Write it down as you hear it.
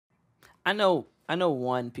I know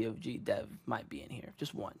one PFG dev might be in here.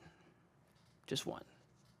 Just one. Just one.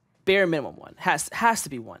 Bare minimum one. Has to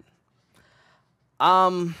be one.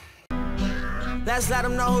 Let's let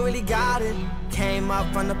them know who really got it. Came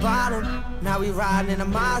up from the bottom. Now we riding in a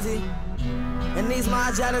Mozzie. And these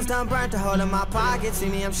Margielas done burnt a hole in my pocket. See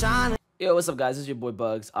me, I'm shining. Yo, what's up, guys? This is your boy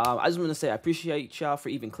Bugs. I just want to say I appreciate y'all for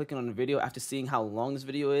even clicking on the video after seeing how long this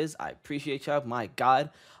video is. I appreciate y'all. My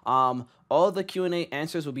God. All the Q&A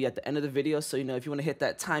answers will be at the end of the video. So, you know, if you want to hit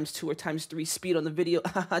that ×2 or ×3 speed on the video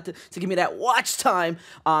to give me that watch time,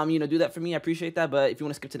 you know, do that for me. I appreciate that. But if you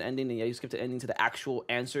want to skip to the ending, then yeah, you skip to the ending to the actual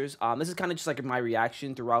answers. This is kind of just like my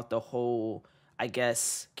reaction throughout the whole, I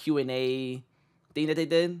guess, Q&A thing that they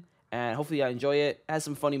did. And hopefully I enjoy it. It has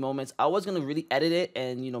some funny moments. I was going to really edit it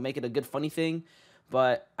and, you know, make it a good funny thing.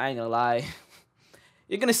 But I ain't going to lie.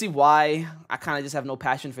 You're going to see why I kind of just have no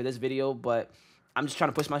passion for this video. But I'm just trying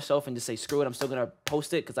to push myself and just say, screw it. I'm still going to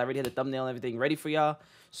post it because I already had the thumbnail and everything ready for y'all.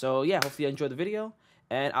 So, yeah, hopefully you enjoyed the video.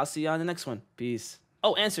 And I'll see y'all in the next one. Peace.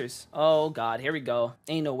 Oh, answers. Oh, God. Here we go.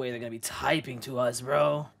 Ain't no way they're going to be typing to us,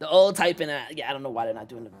 bro. The old typing. Yeah, I don't know why they're not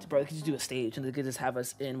doing it. Bro, they could just do a stage and they could just have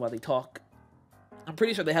us in while they talk. I'm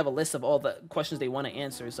pretty sure they have a list of all the questions they want to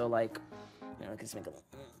answer. So, like, you know, just make a...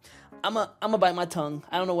 I'm a bite my tongue.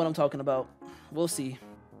 I don't know what I'm talking about. We'll see.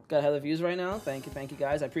 Got hella views right now. Thank you,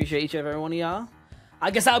 guys. I appreciate each and every one of y'all.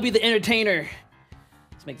 I guess I'll be the entertainer.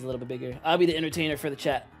 Let's make this a little bit bigger. I'll be the entertainer for the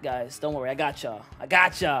chat, guys. Don't worry. I got y'all. I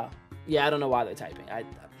got y'all. Yeah, I don't know why they're typing.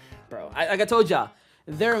 Bro, like I told y'all,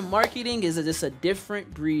 their marketing is just a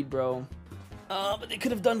different breed, bro. But they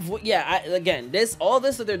could have done again, all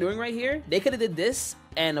this that they're doing right here, they could have did this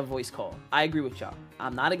and a voice call. I agree with y'all.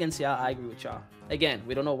 I'm not against y'all. I agree with y'all. Again,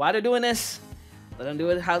 we don't know why they're doing this. Let them do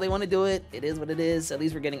it how they want to do it. It is what it is. At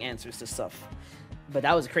least we're getting answers to stuff. But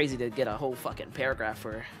that was crazy to get a whole fucking paragraph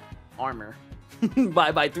for armor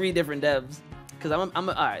by 3 different devs. Because all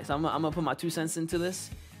right, so I'm gonna put my 2 cents into this.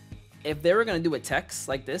 If they were gonna do a text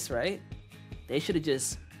like this, right? They should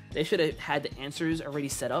have had the answers already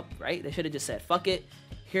set up, right? They should have just said, fuck it.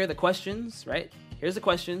 Here are the questions, right? Here's the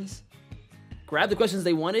questions. Grab the questions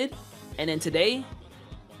they wanted. And then today,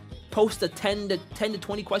 post the 10 to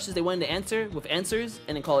 20 questions they wanted to answer with answers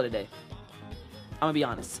and then call it a day. I'm gonna be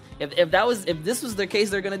honest. If this was their case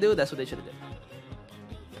they're gonna do, that's what they should have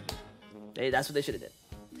did. That's what they should have did.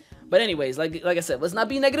 But anyways, like I said, let's not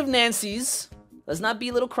be negative Nancys. Let's not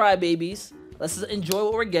be little crybabies. Let's just enjoy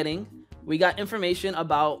what we're getting. We got information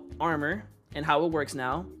about armor and how it works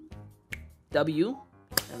now. W.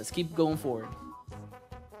 And let's keep going forward.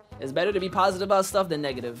 It's better to be positive about stuff than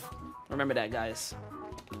negative. Remember that, guys.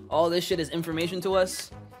 All this shit is information to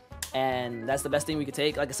us. And that's the best thing we could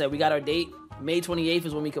take. Like I said, we got our date. May 28th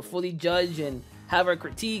is when we could fully judge and have our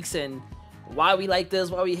critiques and why we like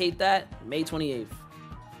this, why we hate that. May 28th.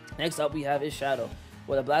 Next up, we have Is Shadow.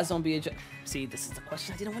 Will the blast zone be a... See, this is the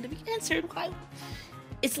question I didn't want to be answered. Why?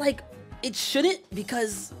 It's like... It shouldn't,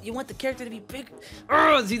 because you want the character to be big.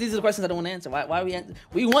 See, these are the questions I don't want to answer. Why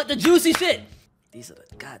we want the juicy shit. These are the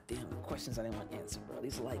goddamn questions I didn't want to answer, bro.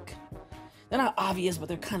 These are like, they're not obvious, but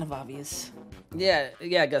they're kind of obvious. Yeah,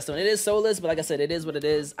 Guston. It is soulless, but like I said, it is what it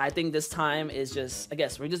is. I think this time is just, I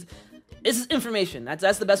guess it's just information.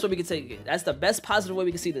 That's the best way we can take it. That's the best positive way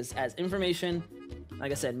we can see this, as information.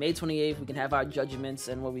 Like I said, May 28th, we can have our judgments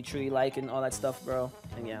and what we truly like and all that stuff, bro.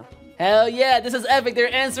 And yeah. Hell yeah, this is epic.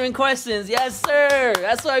 They're answering questions. Yes, sir.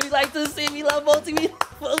 That's why we like to see. We love multi.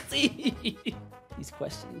 These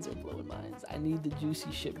questions are blowing minds. I need the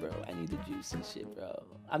juicy shit, bro. I need the juicy shit, bro.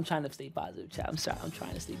 I'm trying to stay positive, chat. I'm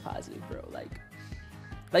trying to stay positive, bro.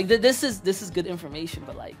 Like this is good information,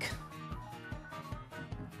 but like,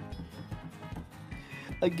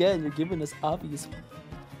 again, you're giving us obvious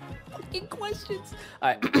fucking questions. All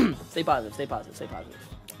right, stay positive.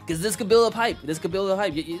 Because this could build up hype.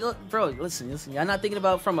 Bro, listen. Y'all not thinking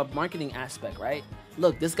about it from a marketing aspect, right?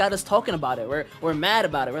 Look, this got us talking about it. We're mad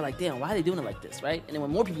about it. We're like, damn, why are they doing it like this, right? And then when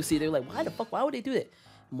more people see it, they're like, why would they do that?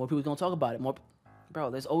 More people gonna talk about it. Bro,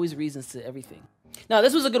 there's always reasons to everything. Now,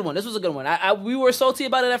 this was a good one. We were salty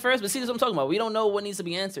about it at first, but see, this is what I'm talking about. We don't know what needs to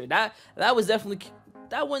be answered. That was definitely,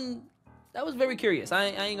 that was very curious. I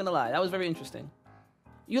ain't gonna lie. That was very interesting.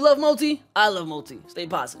 You love multi? I love multi. Stay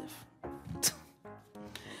positive.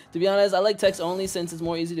 To be honest, I like text only since it's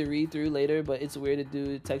more easy to read through later, but it's weird to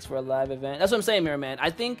do text for a live event. That's what I'm saying, Mirror Man. I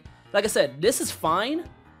think, like I said, this is fine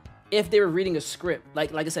if they were reading a script.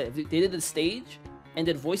 Like I said, if they did the stage and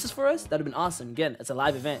did voices for us, that would have been awesome. Again, it's a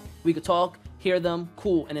live event. We could talk, hear them,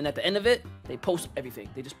 cool. And then at the end of it, they post everything.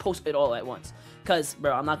 They just post it all at once. Because,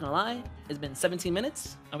 bro, I'm not going to lie, it's been 17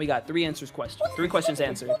 minutes, and we got 3 questions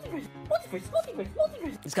answered.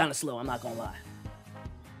 It's kind of slow, I'm not going to lie.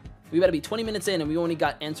 We better be 20 minutes in and we only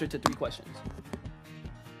got answered to 3 questions.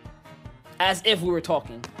 As if we were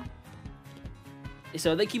talking.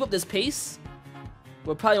 So if they keep up this pace,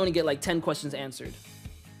 we'll probably only get like 10 questions answered.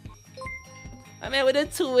 My man with a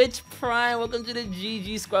Twitch Prime. Welcome to the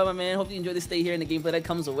GG squad, my man. Hope you enjoy the stay here and the gameplay that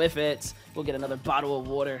comes with it. We'll get another bottle of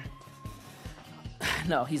water.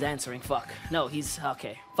 No, he's answering. Fuck. No, he's...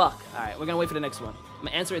 Okay. Fuck. Alright, we're gonna wait for the next one. I'm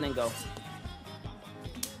gonna answer and then go.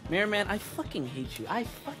 Mirror Man, I fucking hate you. I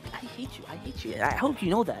hate you. I hate you. I hope you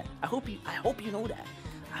know that. I hope you know that.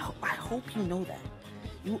 I hope you know that.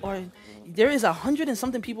 You are... There is 100 and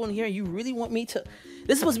something people in here. You really want me to...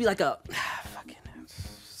 This is supposed to be like a... Fucking...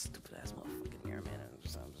 Stupid ass motherfucking Mirror Man.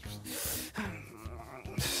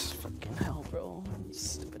 Fucking hell, bro.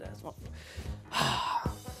 Stupid ass motherfucker.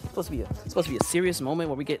 It's supposed to be a serious moment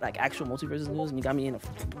where we get like actual Multiversus news, and you got me in a...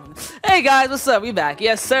 Hey guys, what's up? We back.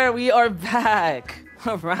 Yes, sir, we are back.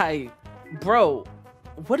 All right. Bro,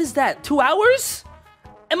 what is that? 2 hours?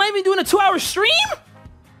 Am I even doing a 2-hour stream?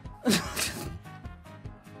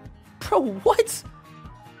 Bro, what?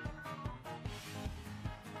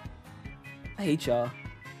 I hate y'all.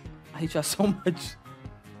 I hate y'all so much.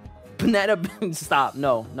 Banana... Stop.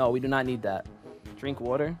 No, we do not need that. Drink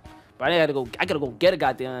water. But I gotta go get a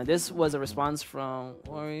goddamn. This was a response from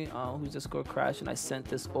Ori, whose Discord crashed, and I sent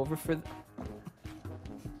this over for...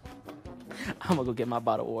 I'm gonna go get my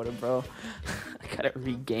bottle of water, bro. I gotta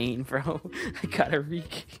regain, bro. I gotta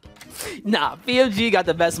regain. Nah, PFG got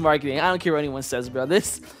the best marketing. I don't care what anyone says, bro.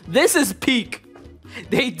 This is peak.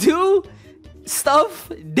 They do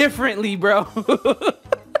stuff differently, bro.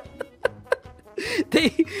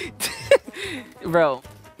 Bro,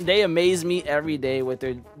 they amaze me every day with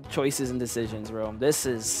their choices and decisions, bro. This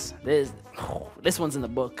one's in the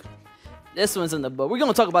book. This one's in the book. We're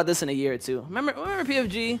gonna talk about this in a year or two. Remember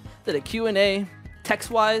PFG did a Q&A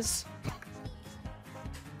text-wise?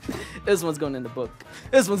 This one's going in the book.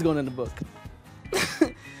 This one's going in the book.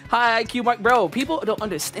 Hi, IQ Mark, bro. People don't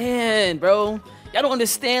understand, bro. Y'all don't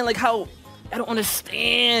understand like how. I don't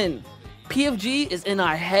understand. PFG is in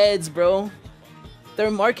our heads, bro. Their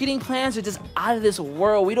marketing plans are just out of this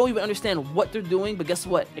world. We don't even understand what they're doing, but guess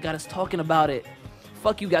what? They got us talking about it.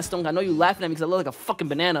 Fuck you, Gaston. I know you laughing at me because I look like a fucking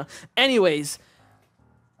banana. Anyways,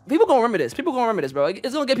 people gonna remember this. People gonna remember this, bro.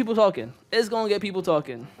 It's gonna get people talking. It's gonna get people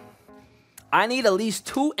talking. I need at least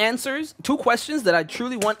 2 questions that I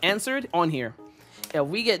truly want answered on here. If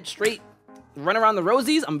we get straight run around the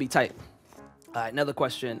rosies, I'm gonna be tight. All right, another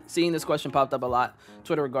question. Seeing this question popped up a lot.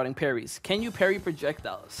 Twitter regarding parries. Can you parry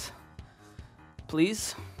projectiles?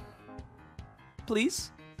 Please? Please?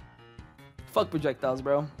 Fuck projectiles,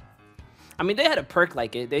 bro. I mean, they had a perk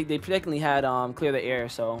like it. They particularly had clear the air,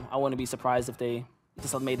 so I wouldn't be surprised if they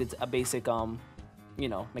just made it a basic, you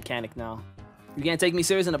know, mechanic now. You can't take me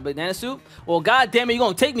serious in a banana suit? Well, goddamn it, you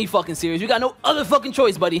gonna take me fucking serious. You got no other fucking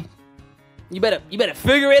choice, buddy. You better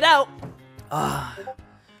figure it out.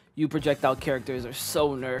 You projectile characters are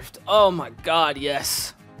so nerfed. Oh my god,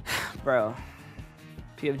 yes. Bro.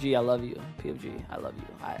 PFG, I love you. PFG, I love you.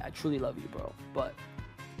 I truly love you, bro. But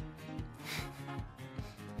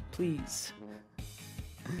please,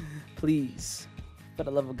 please, for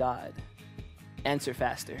the love of God, answer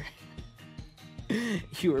faster.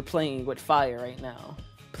 You are playing with fire right now.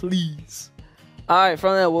 Please. All right,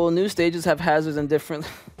 from that, will new stages have hazards and different...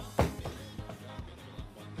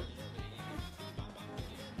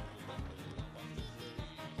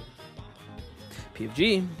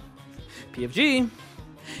 PFG,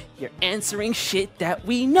 you're answering shit that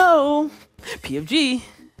we know. PFG,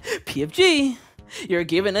 you're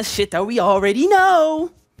giving us shit that we already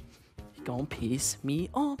know. They gon' piss me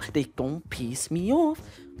off. They gon' piss me off.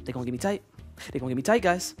 They gon' get me tight. They gon' get me tight,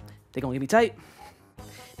 guys. They gon' get me tight.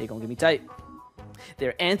 They gon' get me tight.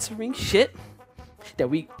 They're answering shit that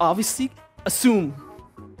we obviously assume.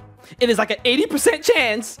 It is like an 80%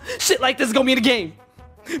 chance shit like this is gonna be in the game.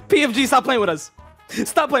 PFG, stop playing with us.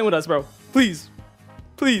 Stop playing with us, bro. Please.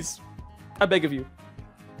 Please. I beg of you.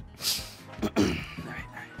 All right.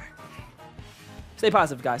 Stay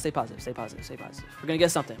positive, guys. Stay positive. Stay positive. Stay positive. We're gonna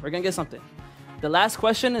get something. We're gonna get something. The last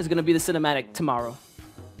question is gonna be the cinematic tomorrow.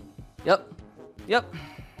 Yep.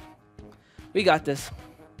 We got this.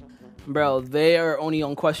 Bro, they are only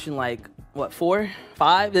on question like, what, 4?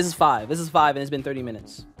 5? This is 5. This is 5 and it's been 30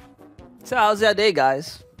 minutes. So how's your day,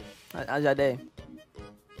 guys? How's your day?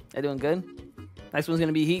 They doing good? Next one's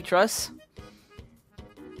gonna be Heat Trust.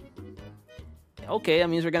 Okay, that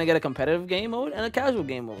means we're gonna get a competitive game mode and a casual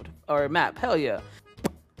game mode. Or map. Hell yeah.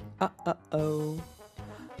 Well,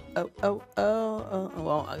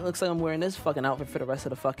 it looks like I'm wearing this fucking outfit for the rest of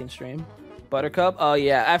the fucking stream. Buttercup. Oh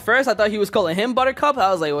yeah. At first I thought he was calling him Buttercup.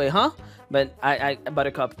 I was like, wait, huh? But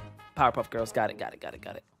Buttercup Powerpuff Girls. Got it.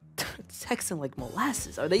 Texting like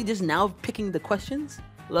molasses. Are they just now picking the questions?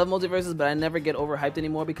 Love Multiversus, but I never get overhyped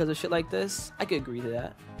anymore because of shit like this. I could agree to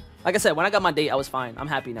that. Like I said, when I got my date, I was fine. I'm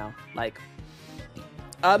happy now. Like,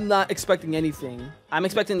 I'm not expecting anything. I'm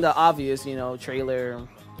expecting the obvious, you know, trailer,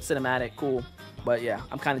 cinematic, cool. But yeah,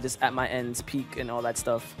 I'm kind of just at my ends, peak, and all that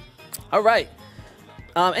stuff. All right.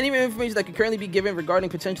 Any more information that could currently be given regarding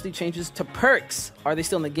potentially changes to perks? Are they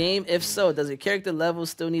still in the game? If so, does your character level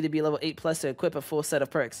still need to be level 8+ to equip a full set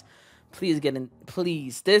of perks? Please get in.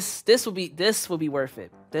 Please, this will be worth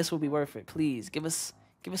it. This will be worth it. Please give us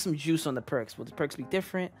some juice on the perks. Will the perks be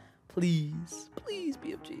different? Please,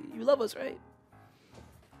 BFG, you love us, right?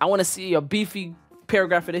 I want to see a beefy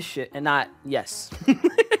paragraph of this shit and not yes.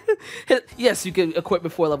 Yes, you can equip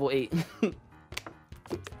before level 8.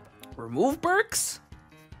 Remove perks?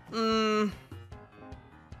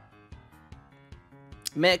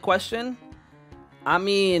 Mad question. I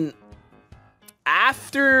mean,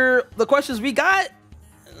 after the questions we got,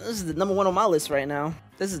 this is the #1 on my list right now.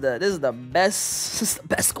 This is the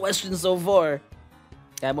best question so far.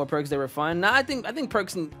 Add more perks, they were fun. Nah, I think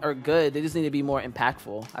perks are good. They just need to be more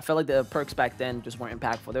impactful. I felt like the perks back then just weren't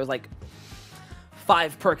impactful. There was like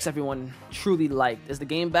 5 perks everyone truly liked. Is the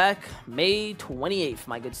game back? May 28th,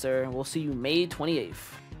 my good sir. We'll see you May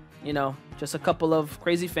 28th. You know, just a couple of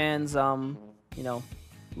crazy fans, you know,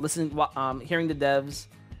 hearing the devs.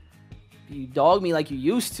 You dog me like you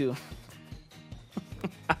used to.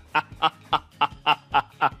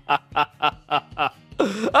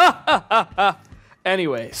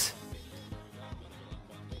 Anyways,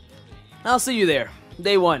 I'll see you there.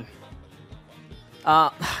 Day 1.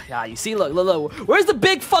 Yeah, you see, look. Where's the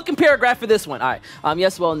big fucking paragraph for this one? All right.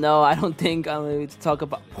 Yes, well, no, I don't think I'm going to talk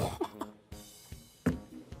about.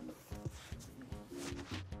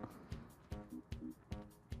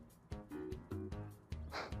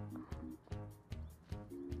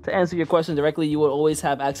 To answer your question directly, you will always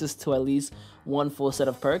have access to at least 1 full set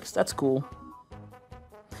of perks. That's cool.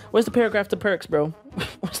 Where's the paragraph to perks, bro?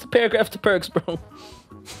 Where's the paragraph to perks, bro?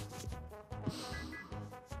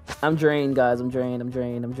 I'm drained, guys. I'm drained,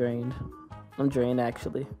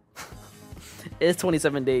 actually. It's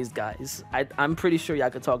 27 days, guys. I'm pretty sure y'all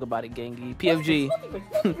could talk about it, Gangy. PFG.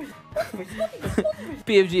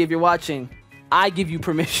 PFG, if you're watching, I give you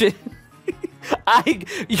permission.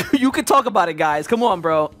 You can talk about it, guys. Come on,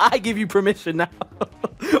 bro. I give you permission now.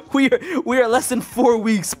 we are less than 4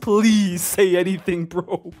 weeks. Please say anything,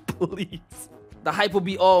 bro. Please. The hype will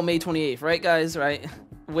be all May 28th, right, guys? Right?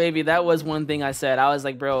 Wavy, that was one thing I said. I was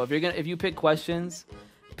like, bro, if you pick questions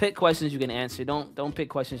you can answer. Don't pick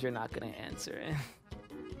questions you're not gonna answer.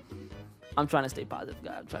 I'm trying to stay positive,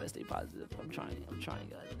 guys.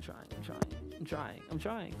 I'm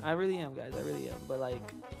trying. I really am, guys. I really am. But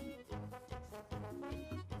like,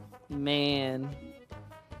 man.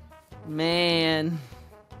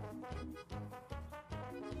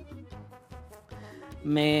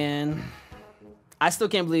 I still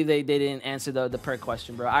can't believe they didn't answer the perk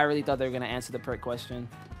question, bro. I really thought they were gonna answer the perk question.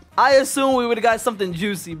 I assume we would have got something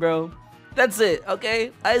juicy, bro. That's it,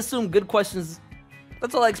 okay? I assume good questions.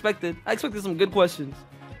 That's all I expected. I expected some good questions.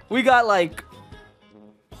 We got like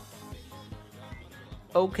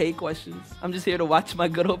okay questions. I'm just here to watch my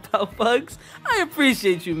good old pal Bugs. I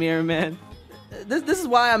appreciate you, Mirror Man. This is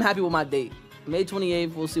why I'm happy with my date. May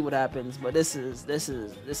 28th, we'll see what happens. But this is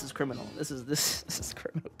criminal. This is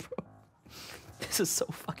criminal, bro. This is so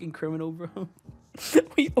fucking criminal, bro.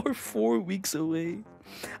 We are 4 weeks away.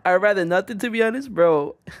 I'd rather nothing, to be honest,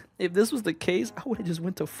 bro. If this was the case, I would have just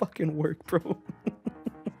went to fucking work, bro.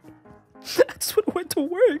 I just would have went to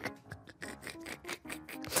work.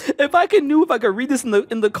 If I could read this in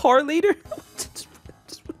the car later.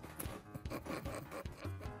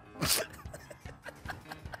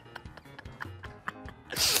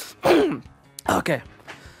 Okay.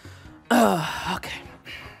 Okay.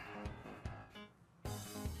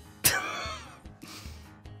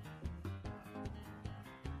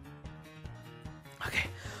 Okay.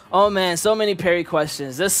 Oh man, so many Perry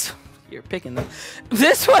questions. You're picking them.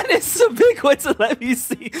 This one is a big one, so let me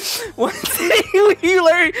see. One thing we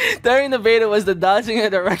learned during the beta was the dodging a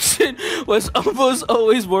direction was almost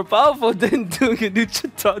always more powerful than doing a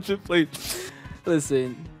neutral dodge and play.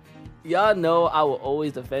 Listen, y'all know I will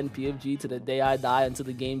always defend PFG to the day I die until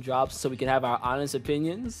the game drops so we can have our honest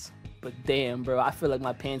opinions. But damn, bro, I feel like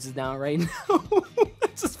my pants is down right now. I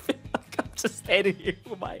just feel like I'm just standing here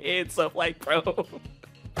with my hands up like, bro.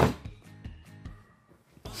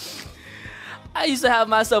 I used to have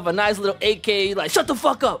myself a nice little 8K, like, shut the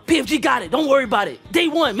fuck up. PFG got it. Don't worry about it. Day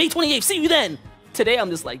 1, May 28th. See you then. Today, I'm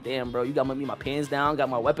just like, damn, bro. You got me my pants down, got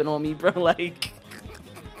my weapon on me, bro. Like,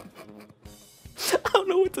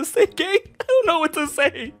 know what to say, gang. I don't know what to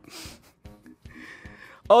say.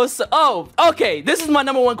 Oh, okay. This is my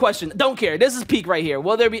number one question. Don't care. This is peak right here.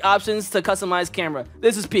 Will there be options to customize camera?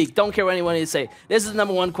 This is peak. Don't care what anyone is say. This is the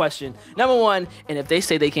number one question. Number one, and if they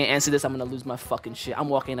say they can't answer this, I'm gonna lose my fucking shit. I'm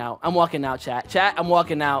walking out. I'm walking out, chat. Chat, I'm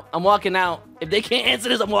walking out. I'm walking out. If they can't answer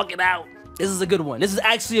this, I'm walking out. This is a good one. This is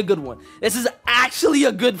actually a good one. This is actually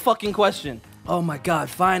a good fucking question. Oh my god,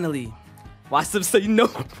 finally. Watch them say no.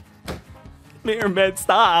 Man,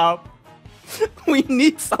 stop. We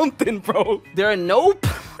need something, bro. There are no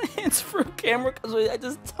plans for camera because at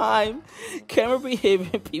this time, camera behavior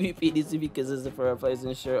in PvP needs to be consistent for a place to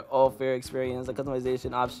ensure all fair experience. A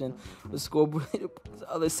customization option with scoreboard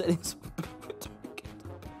other settings.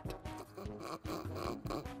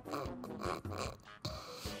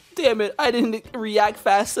 Damn it! I didn't react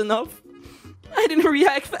fast enough.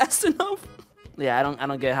 Yeah, I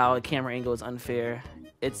don't get how a camera angle is unfair.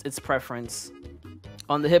 It's preference.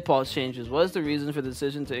 On the hip pulse changes, what is the reason for the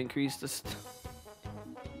decision to increase the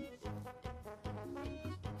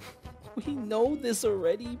We know this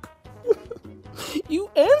already. You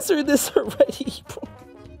answered this already, bro.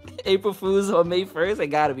 April Fools on May 1st? It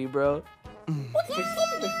gotta be, bro.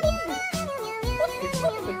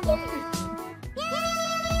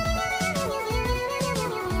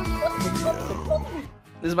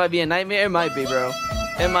 This might be a nightmare. It might be, bro.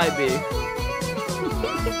 It might be.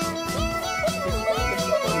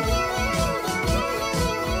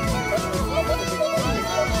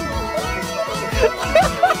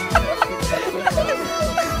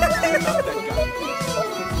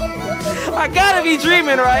 I gotta be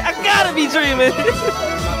dreaming, right? I gotta be dreaming.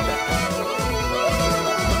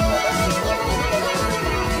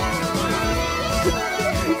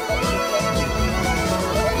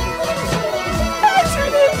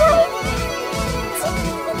 Answered it, bro.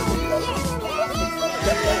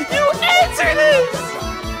 You answered it.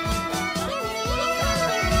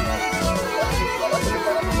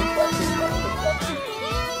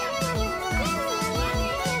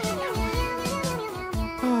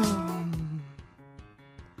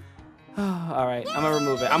 All right, I'm gonna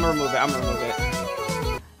remove it.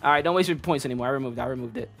 All right, don't waste your points anymore. I removed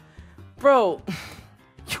it. Bro,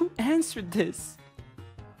 you answered this.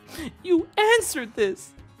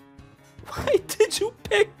 Why did you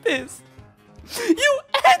pick this? You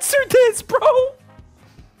answered this, bro.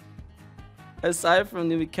 Aside from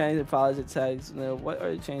new mechanics and polish tags, what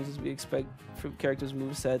are the changes we expect from characters'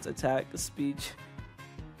 movesets, attack, speech?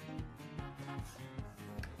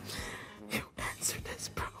 You answered this,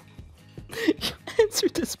 bro. You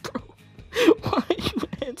answered this, bro. Why are you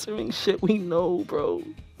answering shit we know, bro?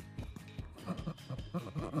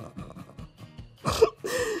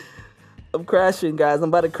 I'm crashing, guys. I'm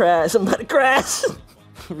about to crash.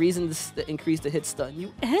 Reason to increase the hit stun.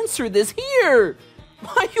 You answered this here.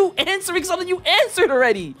 Why are you answering something you answered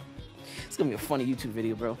already? It's gonna be a funny YouTube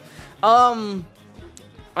video, bro. I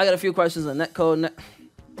got a few questions on netcode.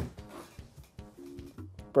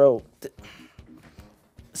 Bro.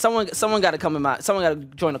 Someone got to come in someone got to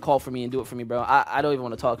join a call for me and do it for me, bro. I don't even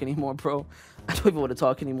want to talk anymore, bro. I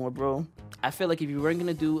feel like if you weren't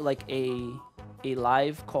gonna do like a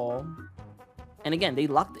live call, and again, they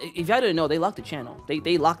locked. If y'all didn't know, they locked the channel.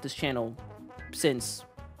 They locked this channel since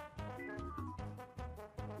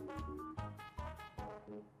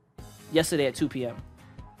yesterday at 2 p.m.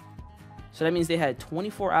 So that means they had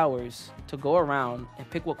 24 hours to go around and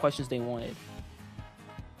pick what questions they wanted,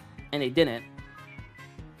 and they didn't.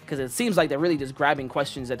 Because it seems like they're really just grabbing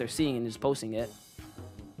questions that they're seeing and just posting it,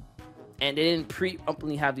 and they didn't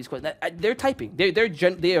preemptively have these questions. They're typing. They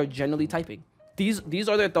are generally typing. These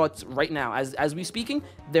are their thoughts right now as we speaking.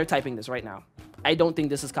 They're typing this right now. I don't think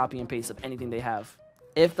this is copy and paste of anything they have.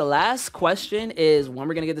 If the last question is when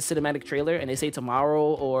we're gonna get the cinematic trailer and they say tomorrow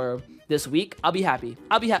or this week, I'll be happy.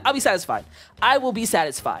 I'll be satisfied. I will be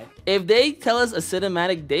satisfied. If they tell us a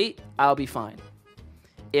cinematic date, I'll be fine.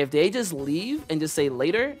 If they just leave and just say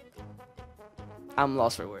later, I'm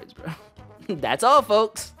lost for words, bro. That's all,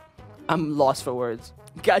 folks. I'm lost for words.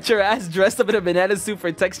 Got your ass dressed up in a banana suit for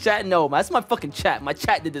text chat? No, that's my fucking chat. My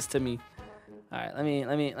chat did this to me. All right,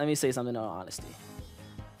 let me say something in all honesty.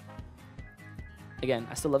 Again,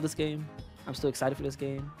 I still love this game. I'm still excited for this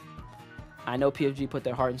game. I know PFG put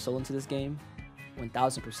their heart and soul into this game,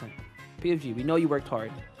 1000%. PFG, we know you worked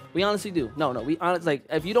hard. We honestly do. No, we honestly, like,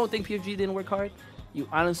 if you don't think PFG didn't work hard, you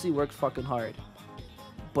honestly worked fucking hard.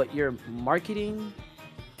 But your marketing,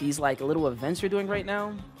 these like little events you're doing right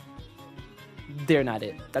now, they're not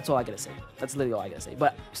it. That's all I gotta say. That's literally all I gotta say.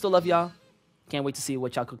 But still love y'all. Can't wait to see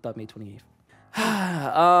what y'all cooked up May 28th.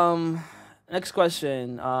 Next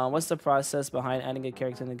question. What's the process behind adding a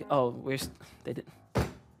character in the game? Oh,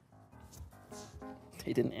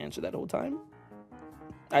 they didn't answer that whole time.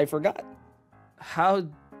 I forgot. How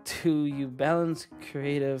do you balance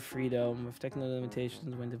creative freedom with technical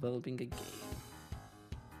limitations when developing a game?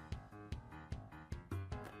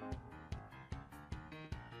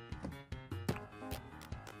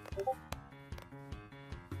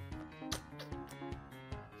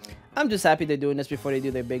 I'm just happy they're doing this before they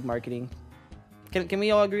do their big marketing. Can we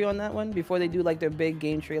all agree on that one? Before they do like their big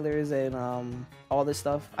game trailers and all this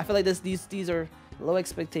stuff. I feel like these are low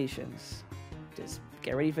expectations. Just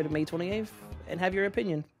get ready for the May 28th and have your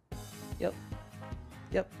opinion. Yep.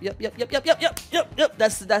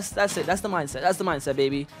 That's it. That's the mindset. That's the mindset,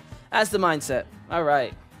 baby. That's the mindset. All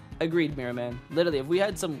right. Agreed, Mirror Man. Literally, if we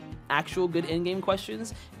had some actual good in-game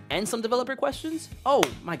questions and some developer questions, oh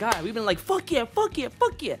my god, we've been like, fuck yeah.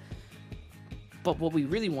 But what we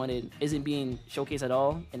really wanted isn't being showcased at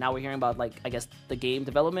all, and now we're hearing about, like, I guess the game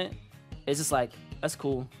development. It's just like, that's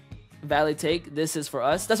cool. Valid take. This is for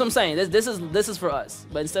us. That's what I'm saying. This is for us.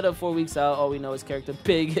 But instead of 4 weeks out, all we know is character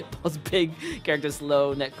big, hitpost big, character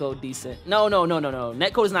slow, netcode decent. No.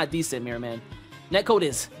 Netcode is not decent, Mirror Man. Netcode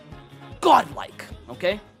is godlike.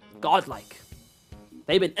 Okay, godlike.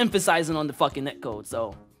 They've been emphasizing on the fucking netcode,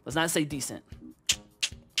 so let's not say decent.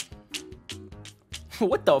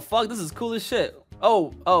 What the fuck? This is cool as shit.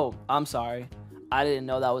 Oh, I'm sorry. I didn't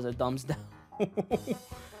know that was a thumbs down.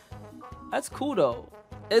 That's cool though.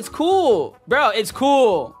 It's cool, bro. It's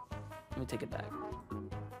cool. Let me take it back.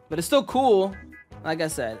 But it's still cool. Like I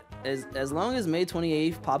said, as long as May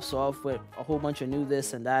 28th pops off with a whole bunch of new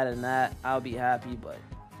this and that, I'll be happy. But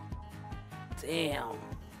damn.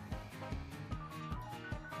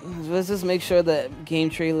 Let's just make sure the game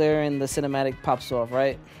trailer and the cinematic pops off,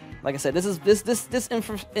 right? Like I said, this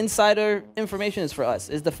insider information is for us.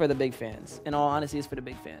 It's for the big fans. In all honesty, it's for the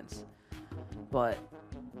big fans. But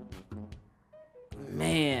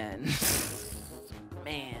man,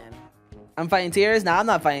 I'm fighting tears. Nah, I'm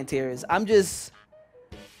not fighting tears. I'm just,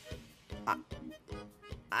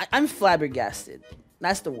 I'm flabbergasted.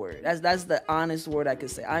 That's the word. That's the honest word I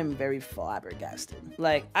could say. I'm very flabbergasted.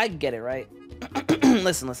 Like, I get it, right?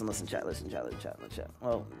 Listen, chat.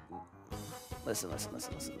 Well, listen.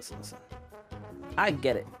 I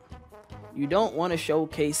get it. You don't want to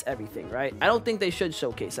showcase everything, right? I don't think they should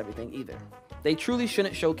showcase everything either. They truly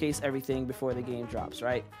shouldn't showcase everything before the game drops,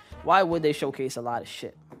 right? Why would they showcase a lot of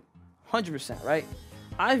shit? 100%, right?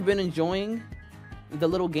 I've been enjoying the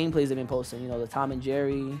little gameplays they've been posting. You know, the Tom and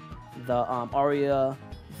Jerry, the Aria,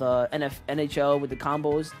 the NHL with the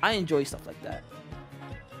combos. I enjoy stuff like that.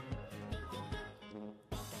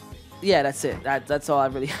 Yeah, that's it. That's all I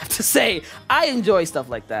really have to say. I enjoy stuff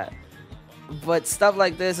like that. But stuff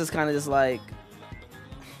like this is kind of just like...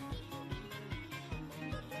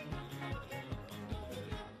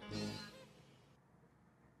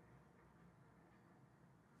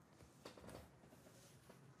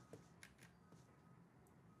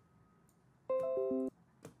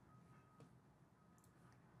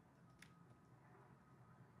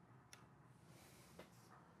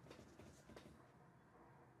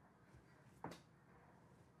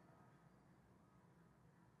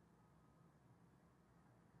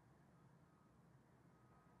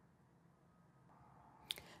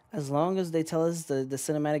 As long as they tell us the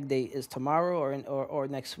cinematic date is tomorrow or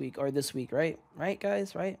next week or this week, right? Right,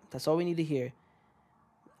 guys, right? That's all we need to hear.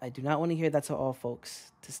 I do not want to hear that to all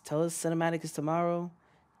folks. Just tell us cinematic is tomorrow.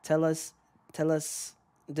 Tell us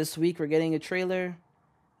this week we're getting a trailer.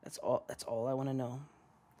 That's all I want to know.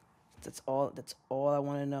 That's all I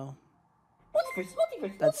want to know.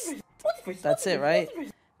 That's it, right?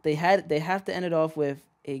 They have to end it off with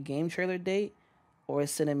a game trailer date or a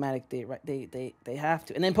cinematic date, right? They have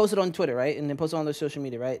to. And then post it on Twitter, right? And then post it on their social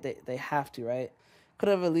media, right? They have to, right? Could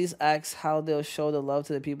have at least asked how they'll show the love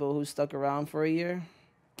to the people who stuck around for a year.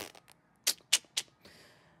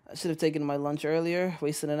 I should have taken my lunch earlier,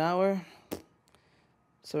 wasted an hour.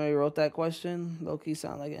 Somebody wrote that question. Low-key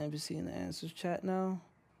sound like an NPC in the answers chat now.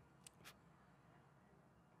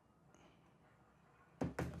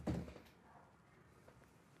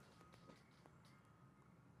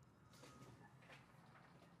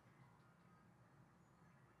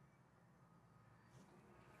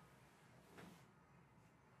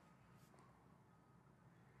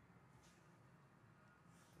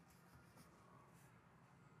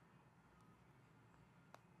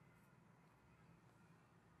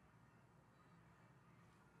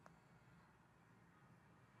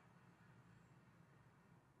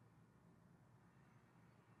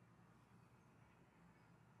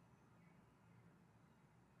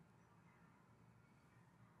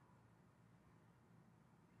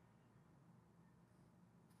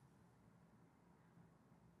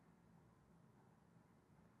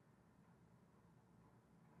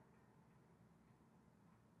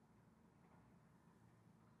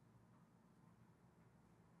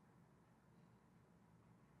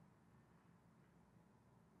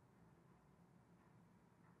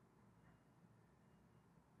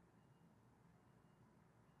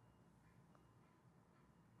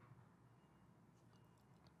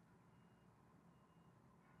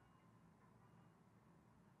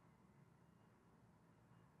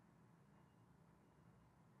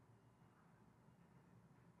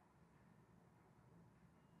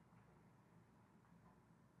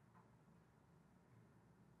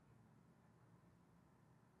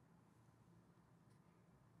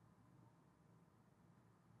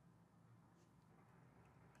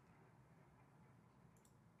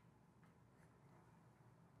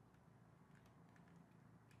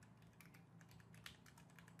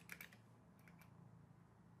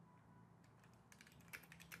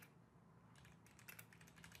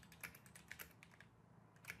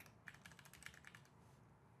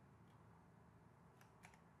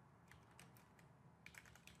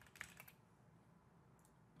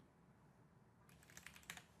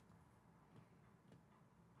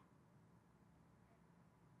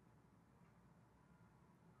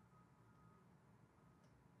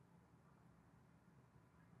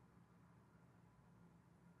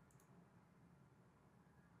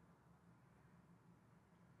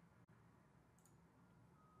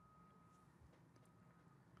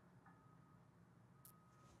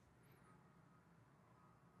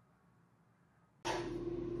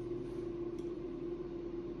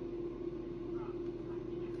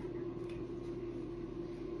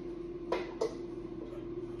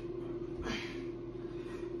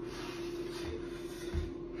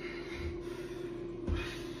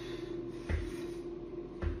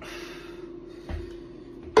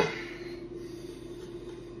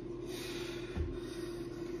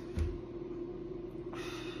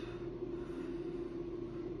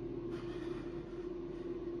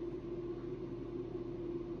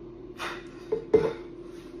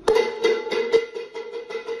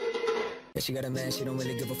 She got a man she don't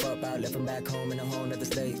really give a fuck about. Left him back home in a whole nother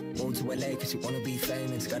state. Moved to LA cause she wanna be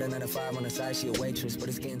famous. Got a 9 to 5 on the side, she a waitress. But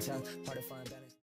it's getting tough, hard to find.